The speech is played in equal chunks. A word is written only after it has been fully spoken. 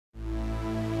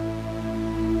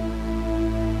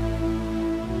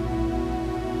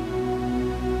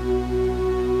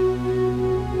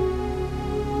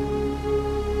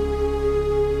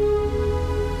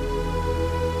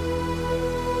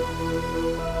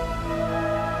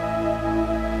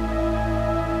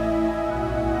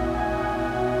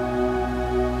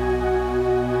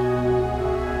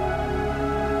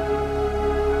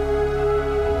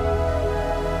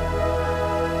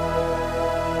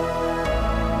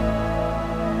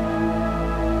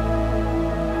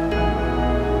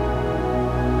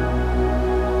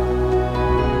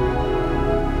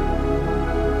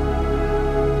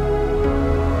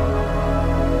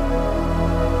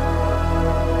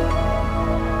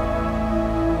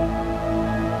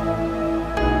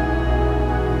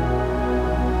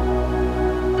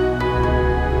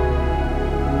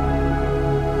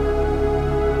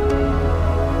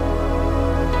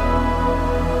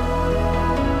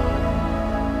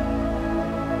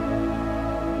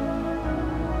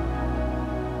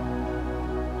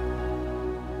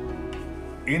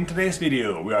In today's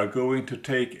video we are going to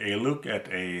take a look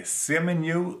at a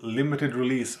semi-new limited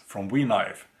release from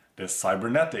WeKnife, the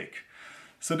Cybernetic.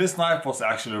 So this knife was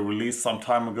actually released some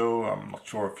time ago, I'm not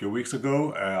sure, a few weeks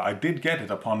ago. I did get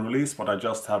it upon release, but I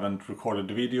just haven't recorded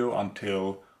the video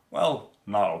until, well,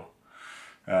 now.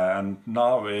 And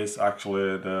now is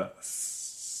actually the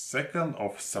 2nd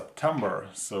of September,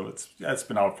 so it's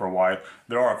been out for a while.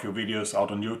 There are a few videos out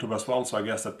on YouTube as well, so I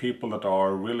guess the people that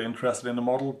are really interested in the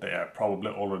model, they have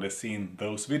probably already seen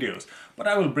those videos. But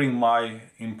I will bring my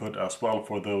input as well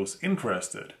for those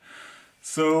interested.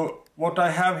 So what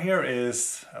I have here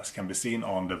is, as can be seen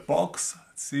on the box,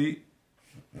 let's see,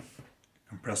 you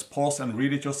can press pause and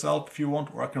read it yourself if you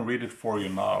want, or I can read it for you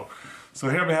now. So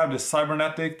here we have the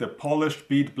Cybernetic, the polished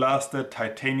bead blasted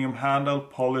titanium handle,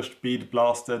 polished bead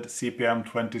blasted CPM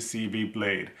 20 CV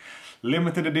blade.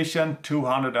 Limited edition,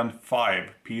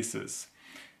 205 pieces.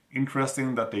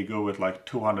 Interesting that they go with like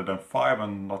 205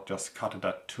 and not just cut it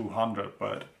at 200,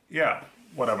 but yeah,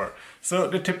 whatever. So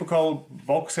the typical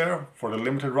box here for the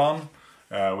limited run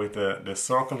with the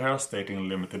circle here stating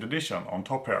limited edition on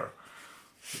top here.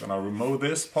 We're gonna remove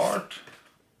this part.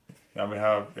 Then we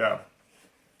have, yeah,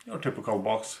 your typical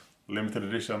box, limited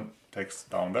edition,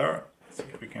 text down there. Let's see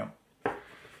if we can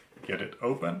get it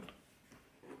open.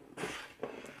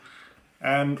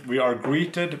 And we are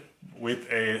greeted with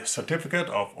a certificate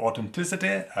of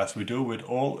authenticity, as we do with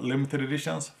all limited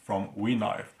editions from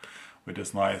WeKnife, with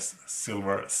this nice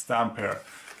silver stamp here.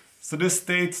 So this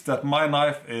states that my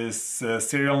knife is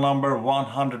serial number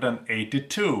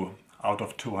 182 out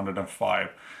of 205.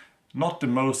 Not the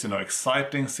most,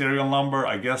 exciting serial number.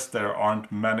 I guess there aren't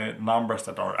many numbers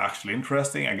that are actually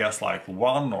interesting. I guess like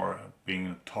 1 or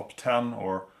being top 10,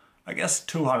 or I guess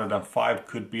 205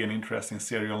 could be an interesting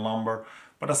serial number.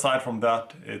 But aside from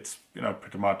that, it's,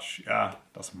 pretty much, yeah,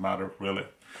 doesn't matter really.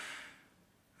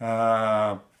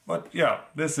 But yeah,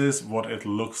 this is what it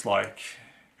looks like.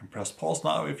 You can press pause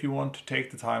now if you want to take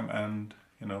the time and,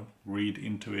 read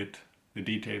into it, the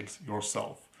details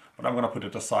yourself. But I'm going to put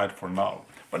it aside for now.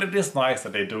 But it is nice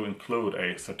that they do include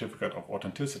a certificate of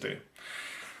authenticity.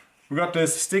 We got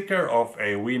this sticker of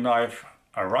a WeKnife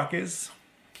ERGOS.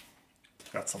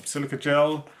 Got some silica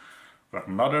gel. Got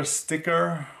another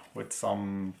sticker with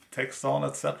some text on,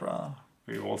 etc.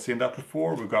 We've all seen that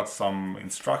before. We got some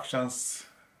instructions,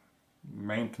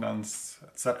 maintenance,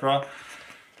 etc.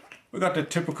 We got the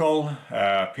typical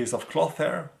piece of cloth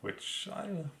here, which I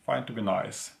find to be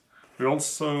nice. We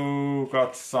also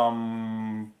got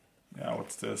some, yeah,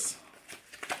 what's this?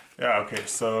 Yeah, okay,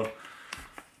 so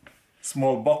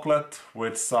small booklet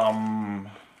with some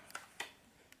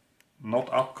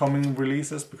not upcoming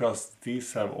releases, because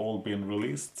these have all been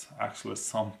released actually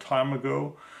some time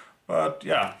ago. But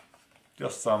yeah,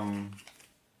 just some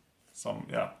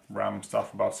random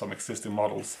stuff about some existing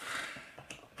models.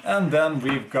 And then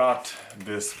we've got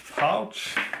this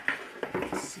pouch.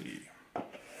 Let's see.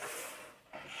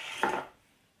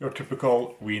 Your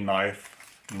typical WeKnife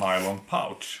nylon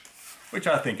pouch, which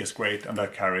I think is great, and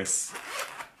that carries,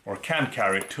 or can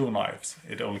carry, 2 knives.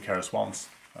 It only carries one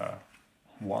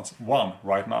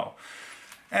right now.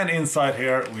 And inside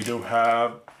here we do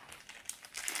have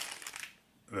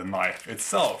the knife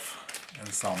itself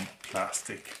and some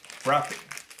plastic wrapping.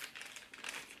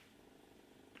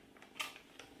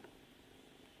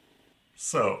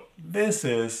 So this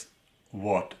is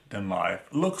what the knife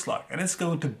looks like, and it's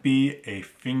going to be a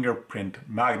fingerprint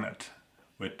magnet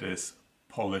with this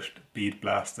polished bead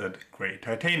blasted grey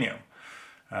titanium.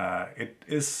 It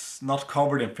is not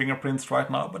covered in fingerprints right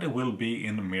now, but it will be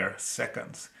in mere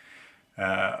seconds.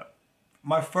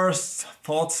 My first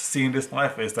thoughts seeing this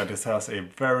knife is that it has a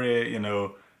very,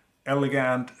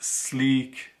 elegant,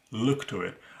 sleek look to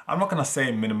it. I'm not gonna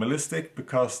say minimalistic,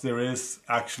 because there is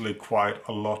actually quite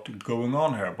a lot going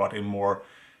on here, but in more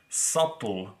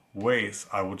subtle ways,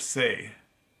 I would say.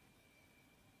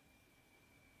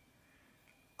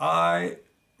 I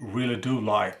really do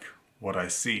like what I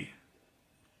see.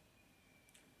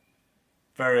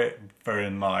 Very, very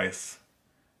nice,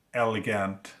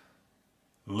 elegant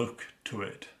look to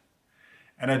it.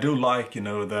 And I do like,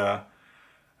 the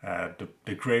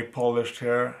grey polished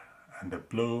here and the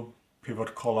blue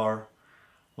pivot collar,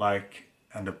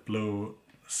 and the blue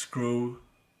screw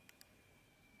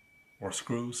or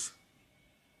screws.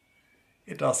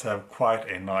 It does have quite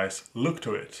a nice look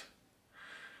to it.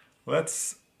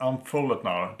 Let's unfold it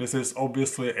now. This is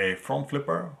obviously a front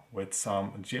flipper with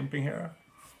some jimping here.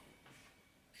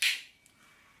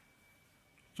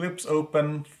 Flips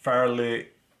open fairly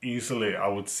easily, I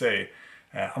would say.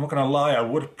 I'm not gonna lie, I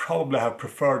would probably have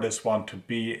preferred this one to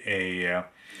be a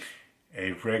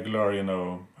regular,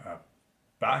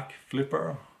 back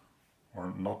flipper,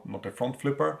 or not a front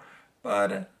flipper,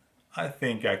 but I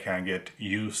think I can get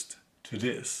used to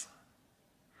this.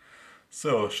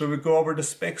 So, should we go over the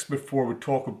specs before we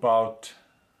talk about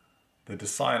the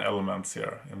design elements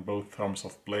here in both terms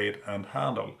of blade and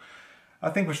handle? I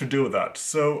think we should do that.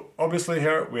 So, obviously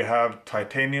here we have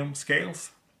titanium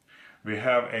scales. We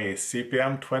have a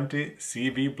CPM 20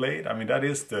 CV blade. I mean, that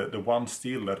is the one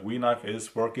steel that WeKnife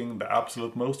is working the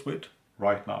absolute most with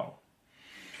right now.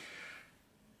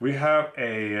 We have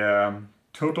a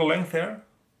total length here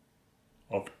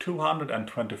of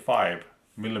 225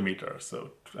 millimeters,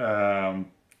 so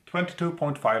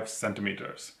 22.5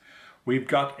 centimeters. We've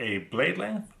got a blade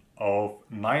length of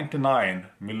 99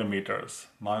 millimeters,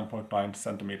 9.9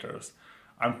 centimeters.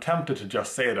 I'm tempted to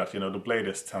just say that, you know, the blade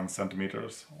is 10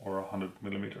 centimeters or 100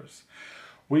 millimeters.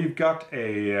 We've got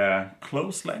a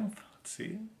close length, let's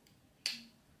see,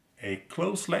 a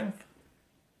close length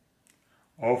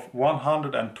of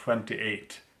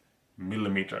 128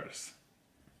 millimeters.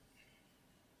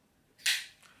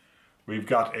 We've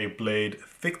got a blade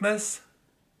thickness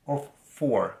of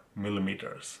 4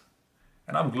 millimeters.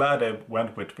 And I'm glad I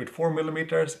went with 4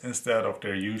 millimeters instead of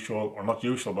their usual, or not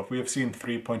usual, but we have seen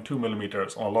 3.2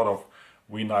 millimeters on a lot of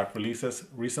WeKnife releases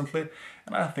recently.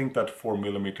 And I think that 4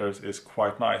 millimeters is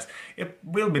quite nice. It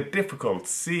will be difficult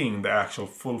seeing the actual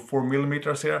full 4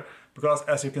 millimeters here, because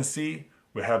as you can see,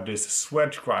 we have this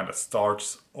swedge grind that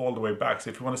starts all the way back. So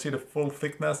if you want to see the full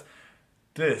thickness,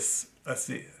 this, let's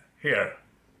see, here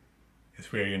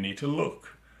is where you need to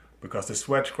look, because the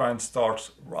swedge grind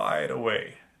starts right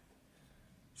away.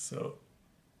 So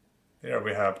there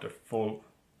we have the full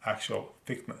actual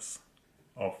thickness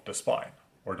of the spine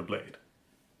or the blade.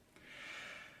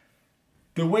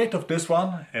 The weight of this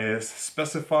one is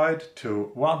specified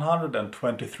to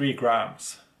 123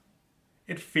 grams.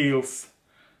 It feels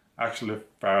actually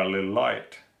fairly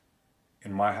light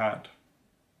in my hand,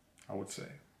 I would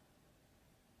say.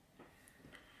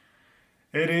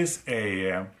 It is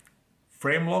a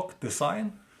frame lock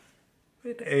design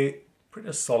with a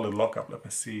pretty solid lockup. Let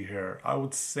me see here. I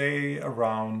would say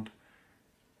around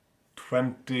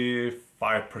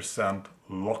 25%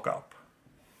 lockup.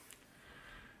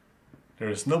 There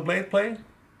is no blade play,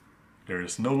 there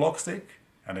is no lock stick,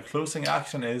 and the closing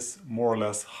action is more or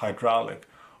less hydraulic.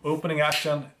 Opening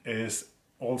action is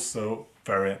also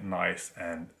very nice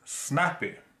and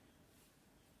snappy.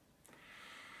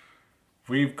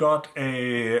 We've got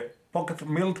a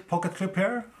milled pocket clip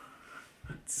here.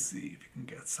 Let's see if we can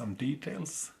get some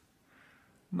details.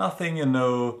 Nothing, you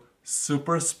know,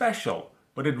 super special,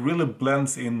 but it really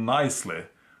blends in nicely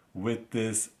with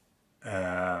this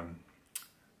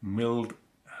milled,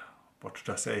 what should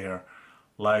I say here?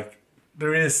 Like,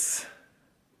 there is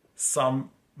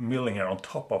some milling here on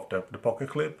top of the pocket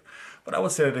clip, but I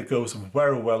would say that it goes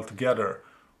very well together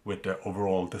with the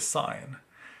overall design.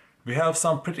 We have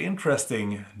some pretty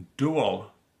interesting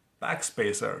dual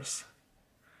backspacers.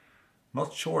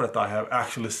 Not sure that I have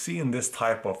actually seen this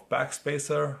type of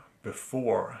backspacer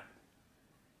before.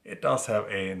 It does have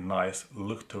a nice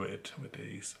look to it with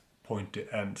these pointy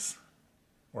ends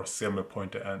or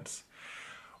semi-pointy ends.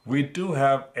 We do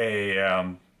have a,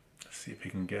 let's see if we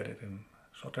can get it in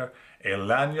shot here, a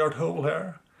lanyard hole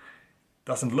here.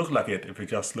 Doesn't look like it if you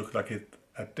just look like it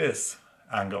at this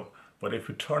angle, but if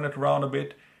you turn it around a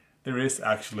bit, there is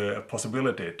actually a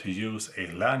possibility to use a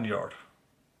lanyard.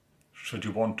 Should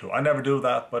you want to. I never do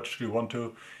that, but should you want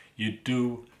to, you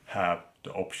do have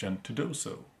the option to do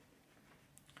so.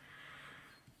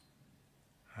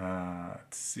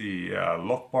 Let's see,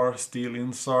 lock bar steel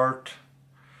insert.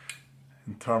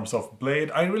 In terms of blade,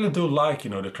 I really do like,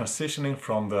 you know, the transitioning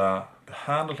from the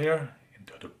handle here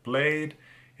into the blade.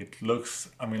 It looks,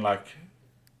 I mean, like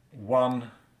one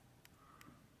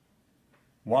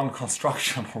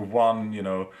construction or one, you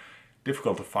know,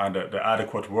 difficult to find the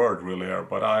adequate word really here,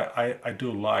 but I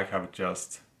do like how it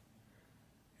just,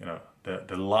 you know,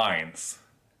 the lines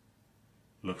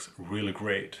looks really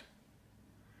great.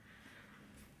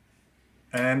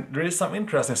 And there is some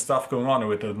interesting stuff going on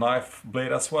with the knife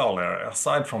blade as well there.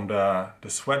 Aside from the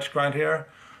swedge grind here,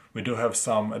 we do have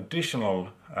some additional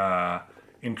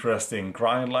interesting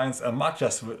grind lines, and much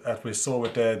as we saw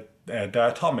with the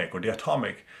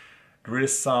diatomic, there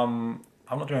is some,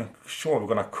 I'm not even sure we're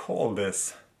gonna call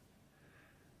this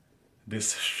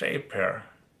shape here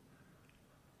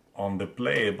on the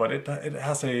blade, but it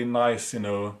has a nice, you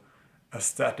know,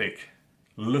 aesthetic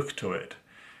look to it.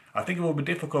 I think it will be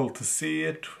difficult to see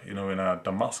it, you know, in a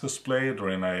Damascus blade or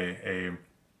in a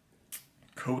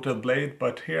coated blade,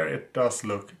 but here it does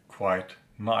look quite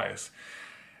nice.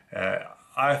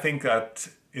 I think that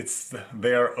it's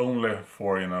there only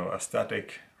for, you know,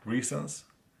 aesthetic reasons.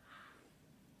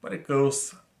 But it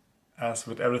goes, as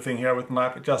with everything here with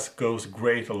knife, it just goes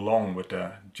great along with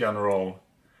the general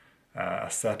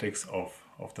aesthetics of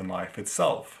the knife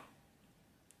itself.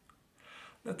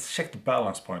 Let's check the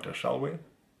balance pointer, shall we?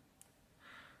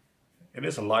 It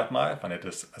is a light knife and it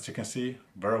is, as you can see,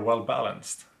 very well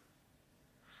balanced.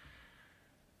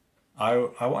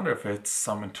 I wonder if it's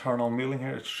some internal milling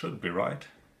here. It should be, right?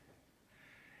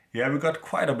 Yeah, we got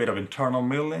quite a bit of internal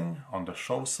milling on the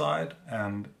shove side,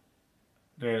 and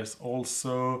there's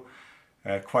also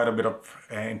quite a bit of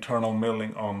internal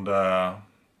milling on the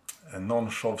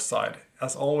non-shove side.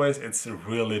 As always, it's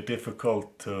really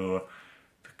difficult to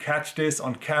catch this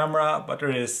on camera, but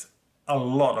there is a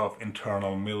lot of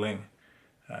internal milling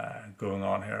going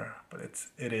on here. But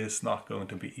it is not going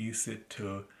to be easy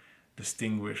to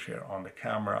distinguish here on the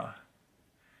camera.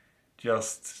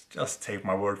 Just take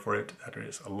my word for it that there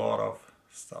is a lot of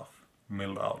stuff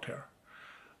milled out here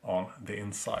on the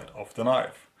inside of the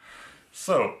knife.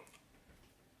 So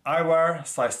I wear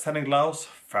size 10 gloves,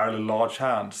 fairly large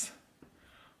hands.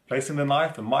 Placing the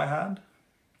knife in my hand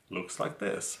looks like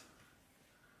this.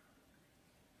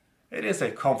 It is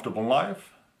a comfortable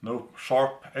knife, no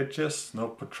sharp edges, no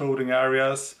protruding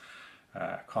areas,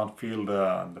 can't feel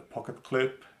the pocket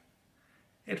clip.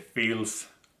 It feels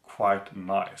quite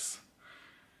nice.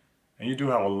 And you do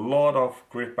have a lot of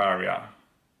grip area.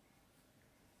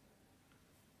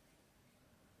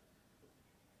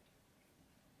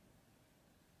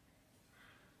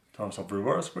 In terms of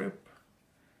reverse grip,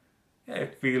 yeah,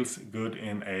 it feels good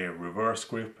in a reverse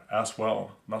grip as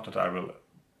well. Not that I will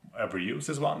ever use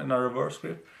this one in a reverse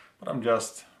grip, but I'm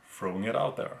just throwing it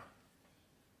out there.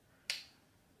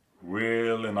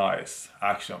 Really nice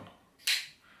action.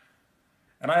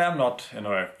 And I am not, you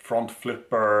know, a front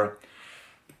flipper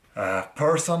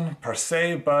person per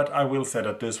se, but I will say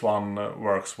that this one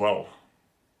works well.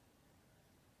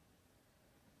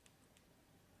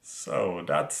 So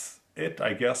that's it,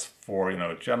 I guess, for, you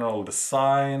know, general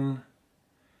design,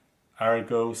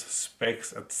 ERGOS,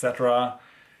 specs, etc.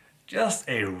 Just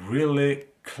a really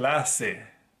classy,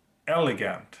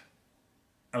 elegant,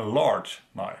 and large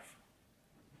knife.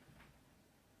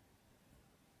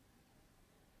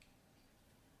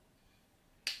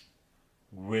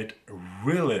 With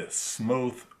really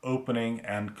smooth opening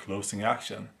and closing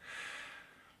action.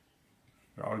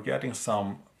 We are getting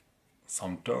some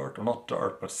dirt, or not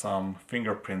dirt, but some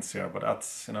fingerprints here, but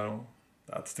that's, you know,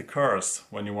 that's the curse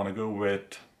when you want to go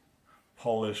with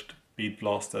polished, bead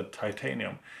blasted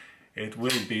titanium. It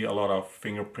will be a lot of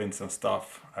fingerprints and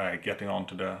stuff getting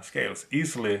onto the scales.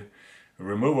 Easily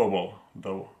removable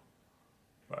though,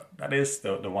 but that is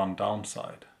the one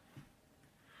downside.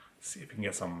 See if we can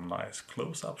get some nice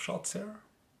close-up shots here.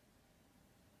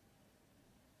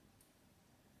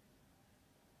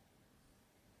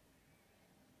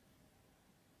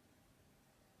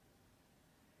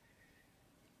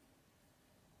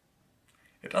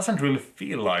 It doesn't really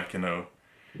feel like, you know,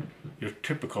 your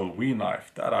typical Wii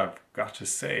knife, that I've got to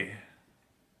say.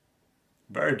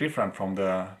 Very different from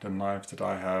the knives that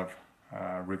I have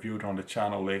reviewed on the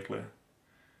channel lately.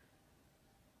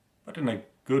 But in a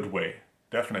good way.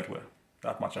 Definitely,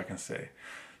 that much I can say.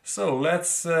 So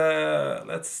let's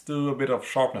do a bit of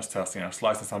sharpness testing. I'm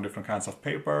slicing some different kinds of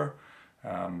paper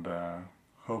and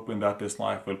hoping that this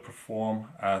knife will perform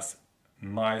as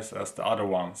nice as the other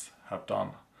ones have done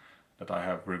that I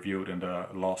have reviewed in the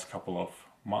last couple of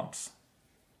months.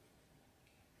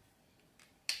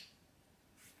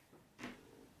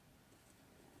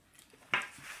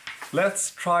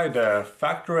 Let's try the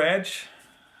factory edge.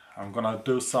 I'm gonna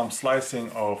do some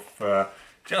slicing of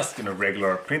just, you know,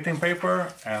 regular printing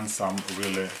paper and some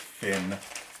really thin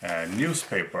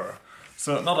newspaper.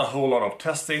 So not a whole lot of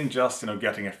testing, just, you know,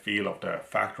 getting a feel of the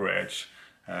factory edge.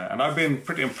 And I've been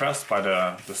pretty impressed by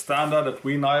the standard that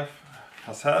Wii knife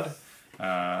has had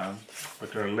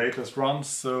with their latest runs.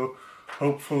 So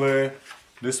hopefully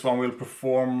this one will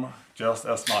perform just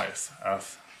as nice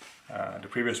as the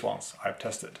previous ones I've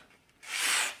tested.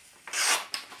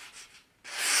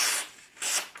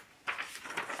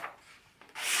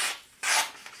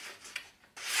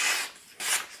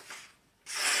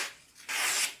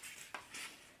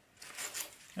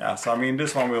 Yeah, so I mean,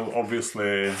 this one will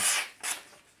obviously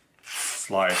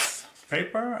slice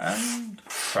paper and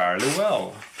fairly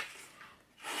well.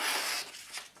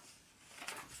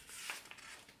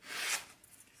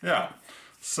 Yeah,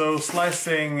 so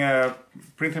slicing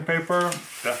printing paper,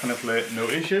 definitely no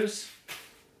issues.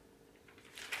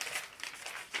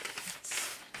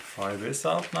 Let's try this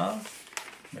out now.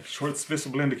 Make sure it's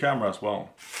visible in the camera as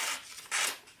well.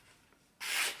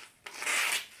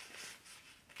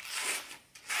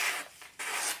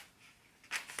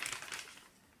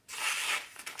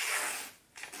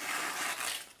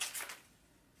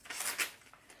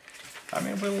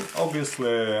 will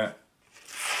obviously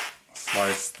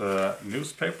slice the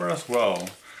newspaper as well.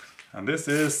 And this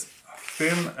is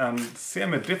thin and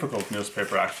semi-difficult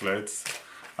newspaper actually.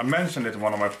 I mentioned it in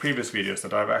one of my previous videos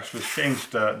that I've actually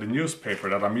changed the newspaper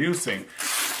that I'm using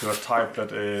to a type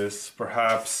that is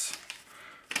perhaps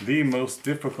the most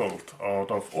difficult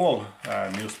out of all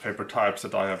newspaper types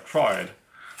that I have tried.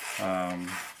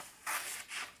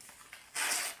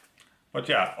 But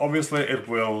yeah, obviously it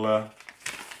will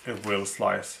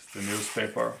slice the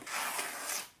newspaper.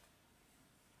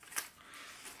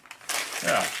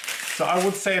 Yeah, so I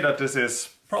would say that this is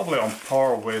probably on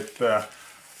par with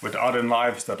other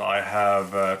knives that I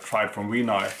have tried from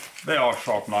WeKnife. They are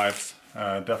sharp knives,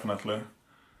 definitely.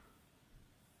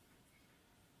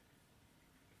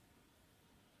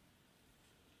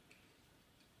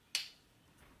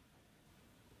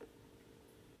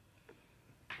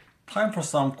 Time for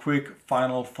some quick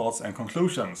final thoughts and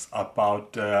conclusions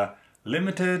about the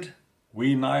limited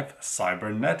WeKnife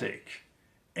Cybernetic.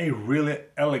 A really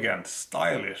elegant,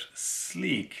 stylish,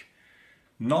 sleek,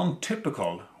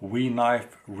 non-typical WeKnife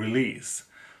release.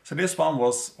 So this one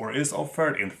was or is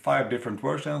offered in 5 different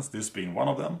versions, this being one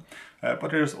of them.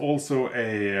 But there's also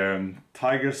a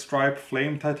tiger stripe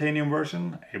flame titanium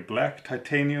version, a black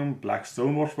titanium black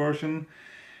stonewash version,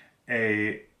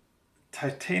 a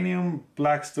titanium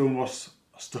black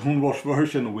stonewash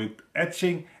version with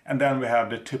etching, and then we have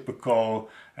the typical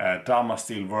Dama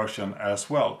steel version as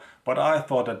well. But I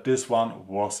thought that this one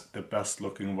was the best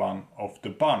looking one of the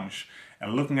bunch.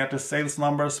 And looking at the sales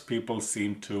numbers, people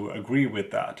seem to agree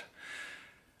with that.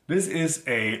 This is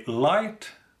a light,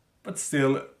 but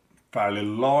still fairly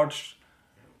large,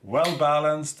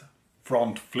 well-balanced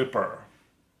front flipper.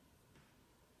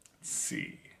 Let's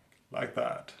see, like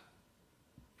that.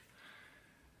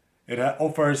 It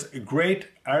offers great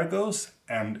ERGOS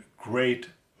and great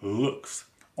looks,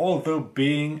 although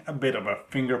being a bit of a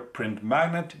fingerprint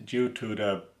magnet due to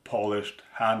the polished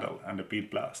handle and the bead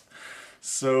blast.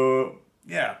 So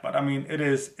yeah, but I mean, it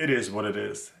is what it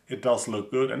is. It does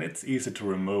look good, and it's easy to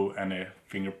remove any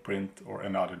fingerprint or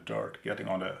any other dirt getting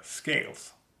on the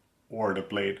scales, or the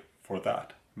blade for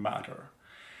that matter.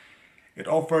 It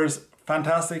offers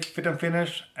fantastic fit and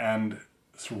finish, and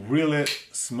it's really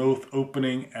smooth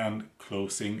opening and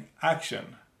closing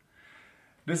action.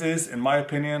 This is, in my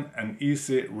opinion, an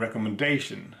easy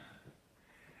recommendation.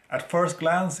 At first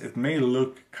glance, it may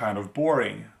look kind of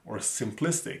boring or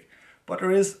simplistic, but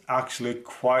there is actually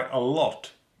quite a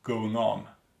lot going on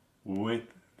with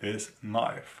this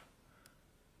knife.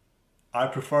 I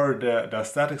prefer the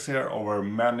aesthetics here over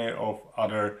many of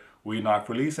other WeKnife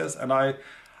releases, and I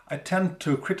tend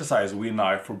to criticize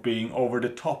WeKnife for being over the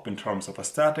top in terms of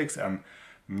aesthetics and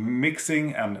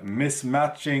mixing and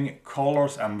mismatching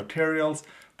colors and materials,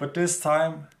 but this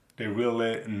time they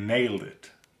really nailed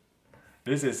it.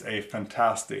 This is a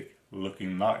fantastic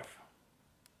looking knife.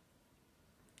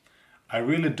 I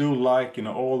really do like, you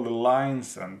know, all the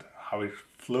lines and how it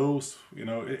flows, you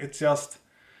know, it's just,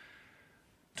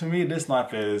 to me this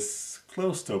knife is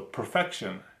close to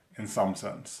perfection in some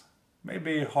sense.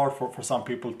 Maybe hard for some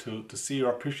people to see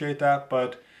or appreciate that,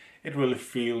 but it really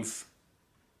feels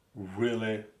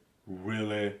really,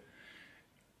 really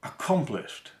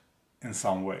accomplished in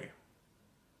some way.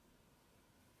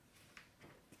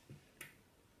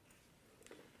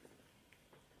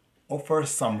 Offers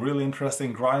some really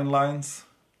interesting grind lines,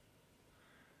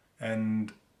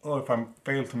 and oh, if I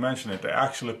failed to mention it, they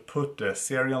actually put the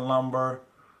serial number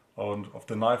of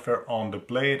the knife here on the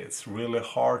blade. It's really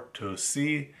hard to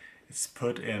see. It's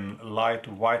put in light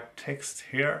white text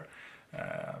here,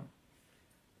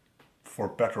 for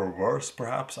better or worse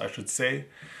perhaps I should say.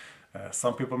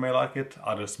 Some people may like it,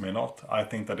 others may not. I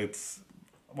think that it's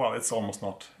almost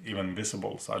not even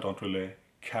visible, so I don't really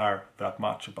care that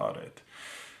much about it.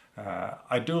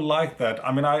 I do like that.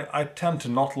 I mean, I tend to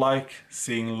not like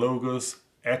seeing logos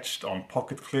etched on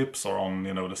pocket clips or on,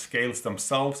 you know, the scales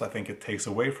themselves. I think it takes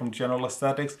away from general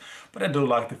aesthetics, but I do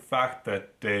like the fact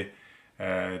that they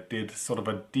did sort of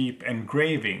a deep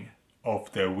engraving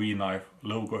of the WeKnife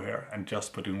logo here and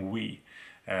just putting We.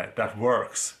 That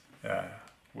works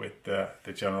with the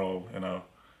general, you know,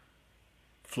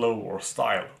 flow or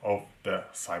style of the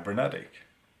Cybernetic.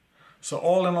 So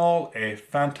all in all, a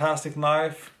fantastic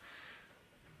knife,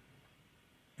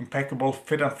 impeccable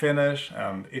fit and finish,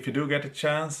 and if you do get a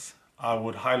chance, I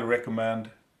would highly recommend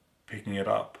picking it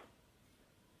up.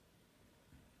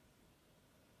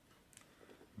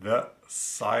 The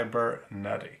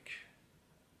Cybernetic.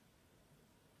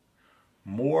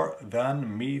 More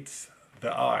than meets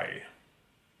the eye.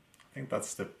 I think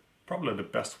that's probably the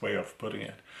best way of putting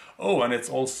it. Oh, and it's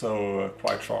also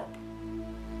quite sharp.